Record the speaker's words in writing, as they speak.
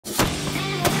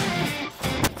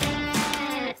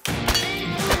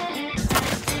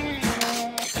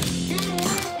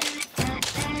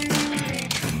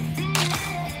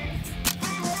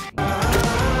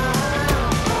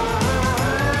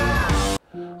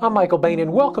I'm Michael Bain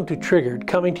and welcome to Triggered,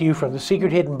 coming to you from the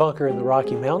secret hidden bunker in the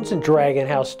Rocky Mountains and Dragon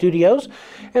House Studios,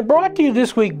 and brought to you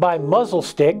this week by Muzzle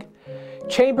Stick,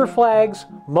 chamber flags,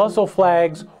 muzzle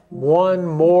flags, one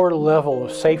more level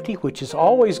of safety, which is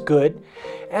always good,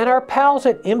 and our pals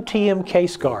at MTM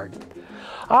Case-Gard.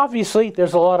 Obviously,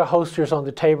 there's a lot of holsters on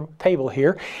the table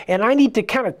here, and I need to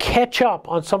kind of catch up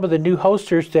on some of the new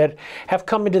holsters that have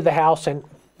come into the house and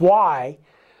why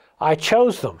I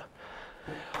chose them.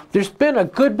 There's been a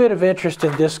good bit of interest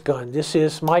in this gun. This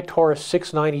is my Taurus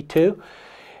 692.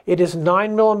 It is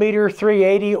 9mm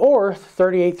 380 or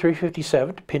 38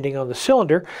 357, depending on the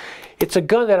cylinder. It's a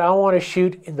gun that I want to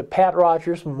shoot in the Pat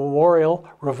Rogers Memorial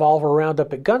Revolver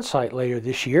Roundup at Gunsight later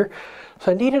this year,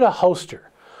 so I needed a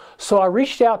holster. So I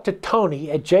reached out to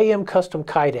Tony at JM Custom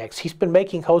Kydex. He's been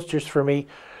making holsters for me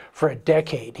for a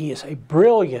decade. He is a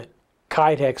brilliant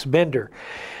Kydex bender.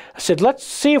 I said, let's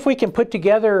see if we can put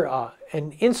together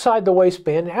an inside the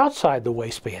waistband and outside the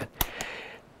waistband.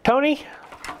 Tony,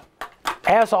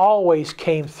 as always,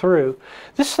 came through.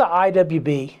 This is the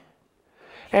IWB.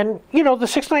 And, you know, the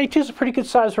 692 is a pretty good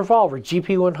size revolver,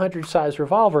 GP 100 size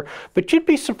revolver, but you'd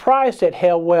be surprised at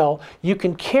how well you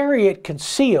can carry it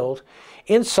concealed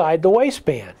inside the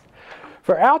waistband.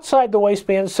 For outside the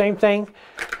waistband, same thing.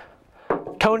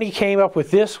 Tony came up with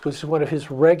this, was one of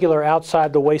his regular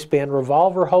outside the waistband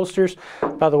revolver holsters.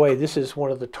 By the way, this is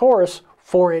one of the Taurus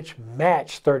 4-inch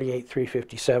match 38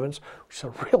 357s, which is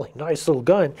a really nice little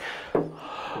gun.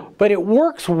 But it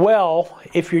works well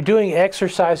if you're doing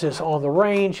exercises on the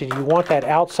range and you want that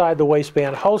outside the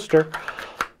waistband holster.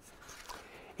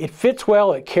 It fits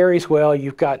well, it carries well,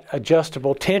 you've got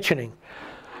adjustable tensioning.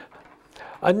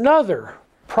 Another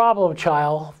problem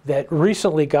child that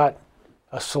recently got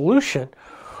a solution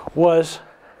was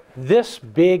this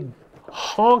big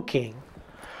honking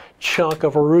chunk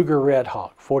of a Ruger Red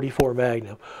Hawk 44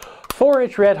 Magnum.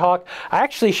 4-inch Red Hawk. I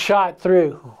actually shot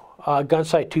through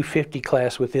Gunsight 250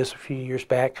 class with this a few years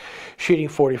back, shooting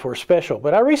 44 Special.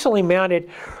 But I recently mounted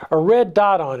a red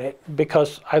dot on it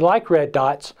because I like red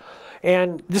dots,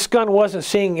 and this gun wasn't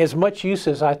seeing as much use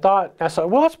as I thought. I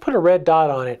thought, well, let's put a red dot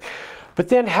on it. But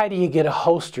then how do you get a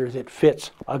holster that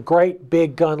fits a great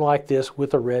big gun like this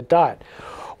with a red dot?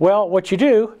 Well, what you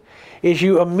do is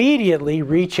you immediately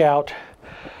reach out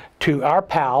to our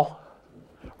pal,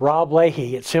 Rob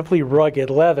Leahy at Simply Rugged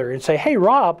Leather, and say, hey,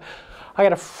 Rob, I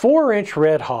got a 4-inch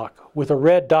Red Hawk with a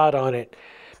red dot on it.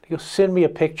 He goes, send me a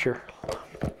picture.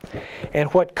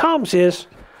 And what comes is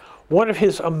one of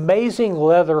his amazing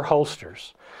leather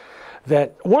holsters.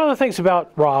 That one of the things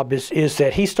about Rob is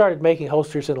that he started making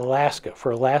holsters in Alaska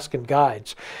for Alaskan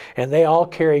guides, and they all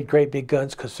carried great big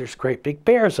guns because there's great big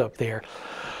bears up there.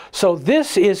 So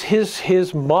this is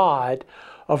his mod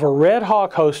of a Red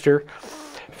Hawk holster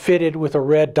fitted with a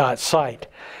red dot sight.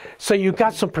 So you've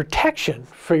got some protection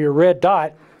for your red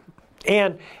dot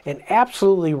and an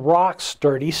absolutely rock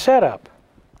sturdy setup.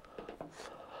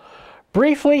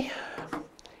 Briefly,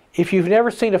 if you've never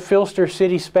seen a Filster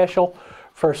City Special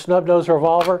for a snub-nose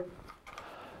revolver,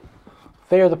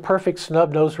 they are the perfect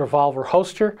snub-nose revolver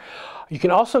holster. You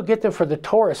can also get them for the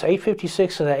Taurus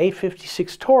 856 and the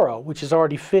 856 Toro, which is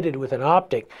already fitted with an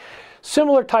optic.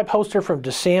 Similar type holster from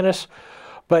DeSantis,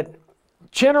 but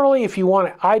generally if you want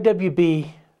an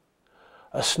IWB,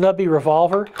 a snubby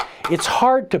revolver, it's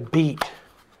hard to beat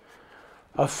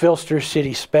a Filster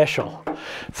City Special.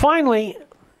 Finally,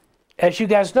 as you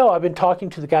guys know, I've been talking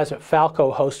to the guys at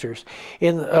Falco Holsters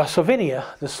in Slovenia,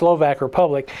 the Slovak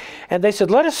Republic, and they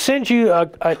said, let us send you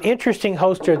an interesting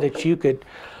holster that you could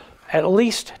at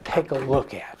least take a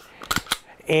look at.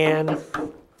 And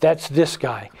that's this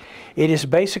guy. It is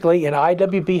basically an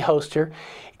IWB holster.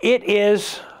 It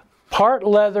is part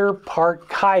leather, part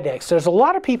Kydex. There's a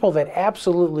lot of people that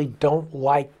absolutely don't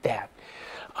like that.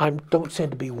 I don't seem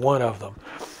to be one of them.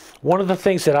 One of the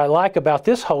things that I like about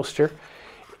this holster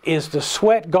is the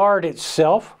sweat guard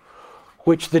itself,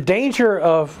 which the danger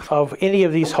of any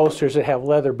of these holsters that have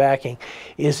leather backing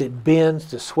is it bends,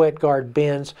 the sweat guard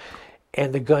bends,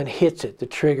 and the gun hits it, the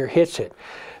trigger hits it.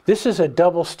 This is a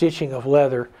double stitching of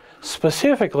leather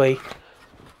specifically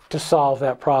to solve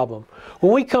that problem.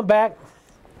 When we come back,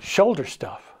 shoulder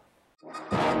stuff.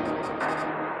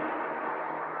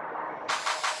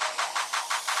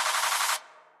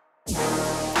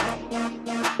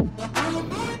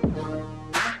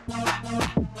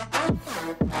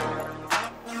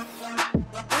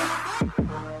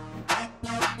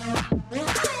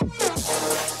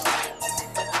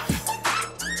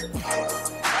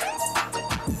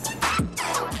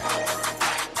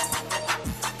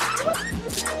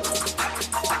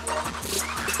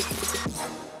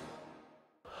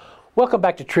 Welcome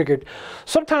back to Triggered.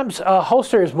 Sometimes a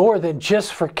holster is more than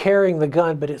just for carrying the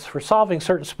gun, but it's for solving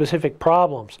certain specific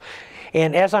problems.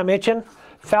 And as I mentioned,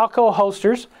 Falco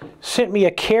Holsters sent me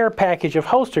a care package of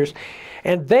holsters,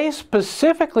 and they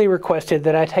specifically requested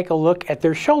that I take a look at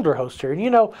their shoulder holster. And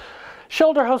you know,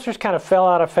 shoulder holsters kind of fell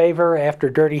out of favor after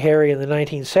Dirty Harry in the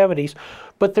 1970s,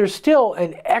 but there's still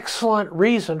an excellent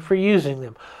reason for using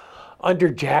them. Under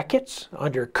jackets,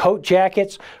 under coat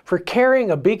jackets, for carrying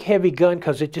a big heavy gun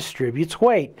because it distributes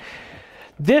weight.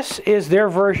 This is their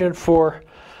version for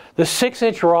the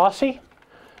 6-inch Rossi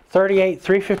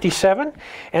 38-357,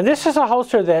 and this is a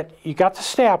holster that you got the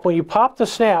snap. When you pop the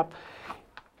snap,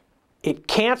 it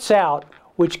cants out,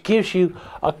 which gives you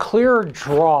a clearer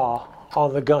draw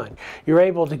on the gun. You're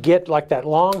able to get like that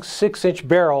long 6-inch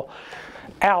barrel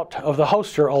out of the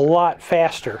holster a lot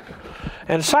faster.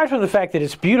 And aside from the fact that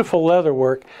it's beautiful leather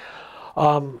work,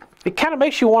 it kind of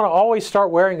makes you want to always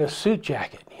start wearing a suit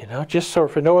jacket, you know, just so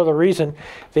for no other reason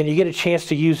than you get a chance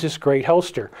to use this great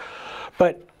holster.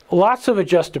 But lots of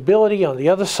adjustability on the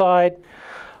other side.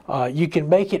 You can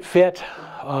make it fit.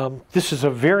 This is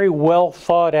a very well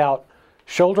thought out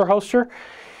shoulder holster.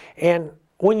 And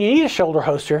when you need a shoulder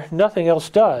holster, nothing else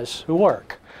does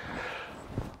work.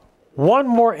 One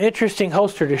more interesting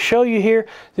holster to show you here.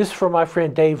 This is from my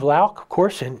friend Dave Lauk, of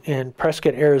course, in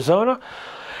Prescott, Arizona.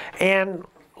 And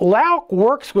Lauk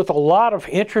works with a lot of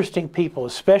interesting people,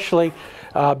 especially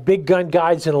big gun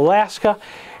guides in Alaska.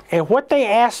 And what they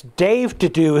asked Dave to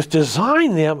do is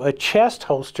design them a chest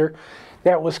holster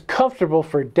that was comfortable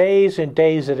for days and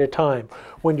days at a time.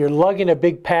 When you're lugging a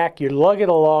big pack, you're lugging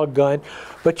a log gun,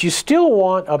 but you still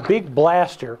want a big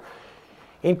blaster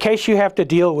in case you have to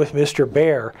deal with Mr.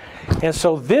 Bear. And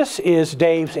so this is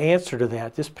Dave's answer to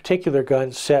that. This particular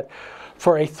gun set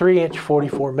for a 3-inch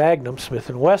 44 Magnum Smith &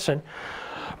 Wesson.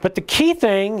 But the key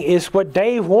thing is what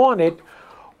Dave wanted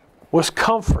was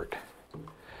comfort.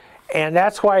 And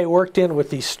that's why he worked in with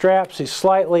these straps, these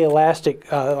slightly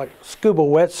elastic like scuba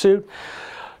wetsuit.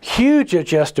 Huge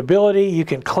adjustability. You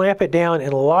can clamp it down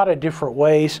in a lot of different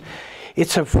ways.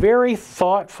 It's a very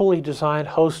thoughtfully designed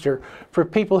holster for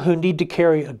people who need to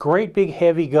carry a great big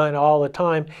heavy gun all the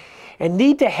time and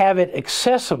need to have it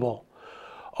accessible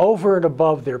over and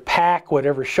above their pack,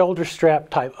 whatever shoulder strap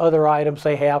type other items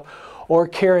they have, or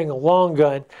carrying a long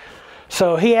gun.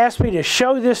 So he asked me to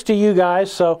show this to you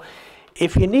guys. So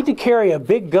if you need to carry a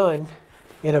big gun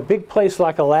in a big place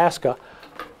like Alaska,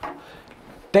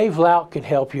 Dave Lauk can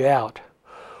help you out.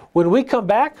 When we come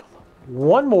back,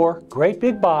 one more great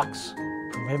big box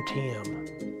from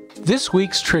MTM. This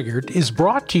week's Triggered is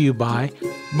brought to you by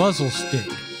Muzzle Stick.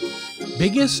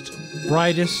 Biggest,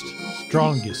 brightest,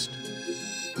 strongest.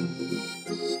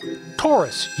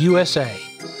 Taurus, USA.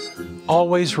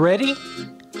 Always ready,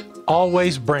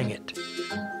 always bring it.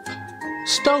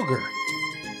 Stoger.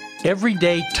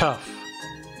 Everyday tough.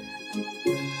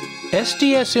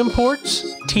 SDS Imports,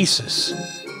 Thesis.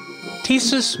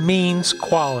 Thesis means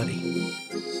quality.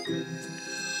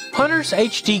 Hunter's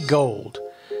HD Gold.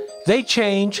 They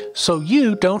change so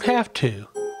you don't have to.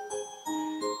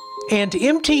 And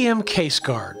MTM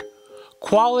Case-Gard.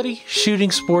 Quality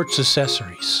shooting sports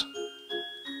accessories.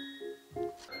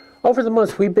 Over the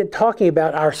months, we've been talking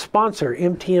about our sponsor,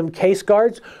 MTM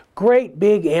Case-Gard's great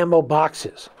big ammo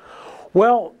boxes.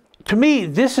 Well, to me,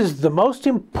 this is the most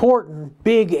important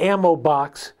big ammo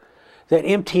box that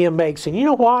MTM makes. And you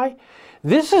know why?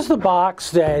 This is the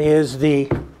box that is the...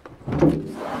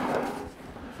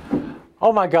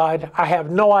 Oh my God, I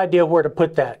have no idea where to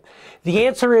put that. The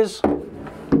answer is,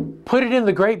 put it in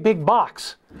the great big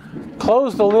box.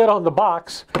 Close the lid on the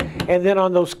box, and then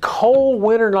on those cold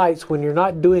winter nights when you're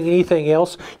not doing anything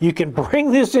else, you can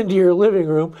bring this into your living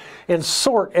room and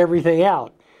sort everything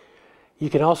out.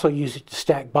 You can also use it to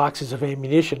stack boxes of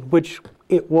ammunition, which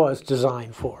it was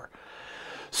designed for.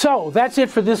 So that's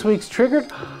it for this week's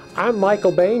Triggered. I'm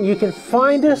Michael Bain. You can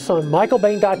find us on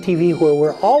michaelbain.tv, where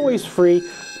we're always free.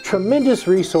 Tremendous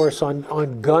resource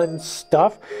on gun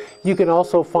stuff. You can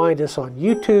also find us on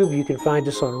YouTube. You can find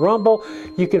us on Rumble.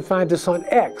 You can find us on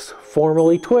X,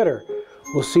 formerly Twitter.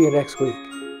 We'll see you next week.